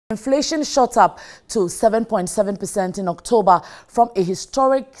Inflation shot up to 7.7% in October from a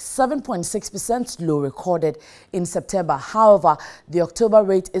historic 7.6% low recorded in September. However, the October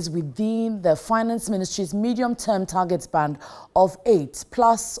rate is within the Finance Ministry's medium-term target band of 8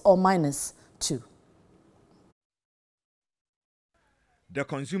 plus or minus 2. The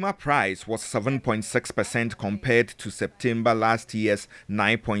consumer price was 7.6% compared to September last year's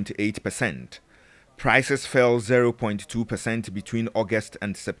 9.8%. Prices fell 0.2% between August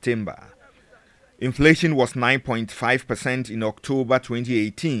and September. Inflation was 9.5% in October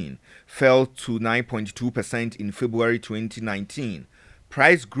 2018, fell to 9.2% in February 2019.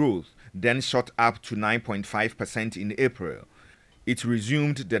 Price growth then shot up to 9.5% in April. It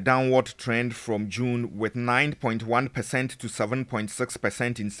resumed the downward trend from June with 9.1% to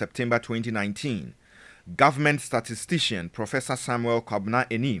 7.6% in September 2019. Government statistician Professor Samuel Kobna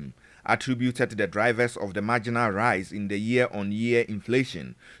Enim attributed the drivers of the marginal rise in the year-on-year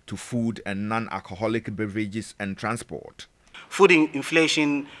inflation to food and non-alcoholic beverages and transport. Food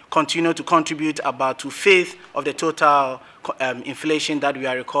inflation continued to contribute about 2/5 of the total inflation that we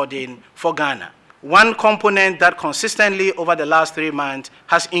are recording for Ghana. One component that consistently over the last 3 months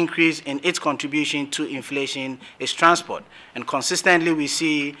has increased in its contribution to inflation is transport. And consistently we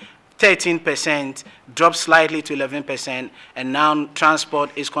see 13% drop slightly to 11%, and now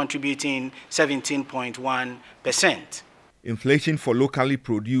transport is contributing 17.1%. Inflation for locally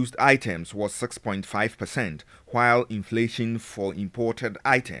produced items was 6.5%, while inflation for imported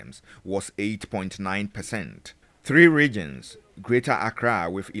items was 8.9%. 3 regions, Greater Accra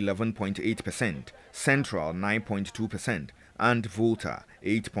with 11.8%, Central 9.2%, and Volta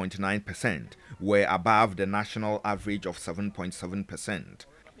 8.9%, were above the national average of 7.7%.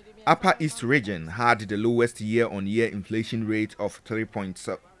 Upper East region had the lowest year-on-year inflation rate of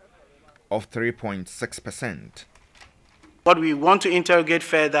 3.6%. What we want to interrogate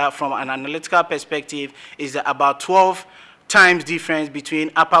further from an analytical perspective is that about 12 times difference between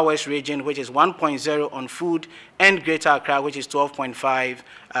Upper West region, which is 1.0 on food, and Greater Accra, which is 12.5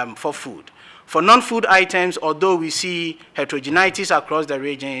 for food. For non-food items, although we see heterogeneities across the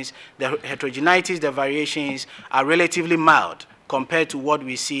regions, the variations are relatively mild compared to what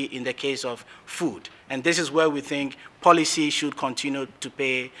we see in the case of food. And this is where we think policy should continue to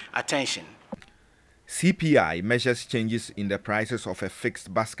pay attention. CPI measures changes in the prices of a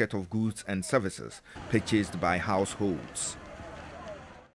fixed basket of goods and services purchased by households.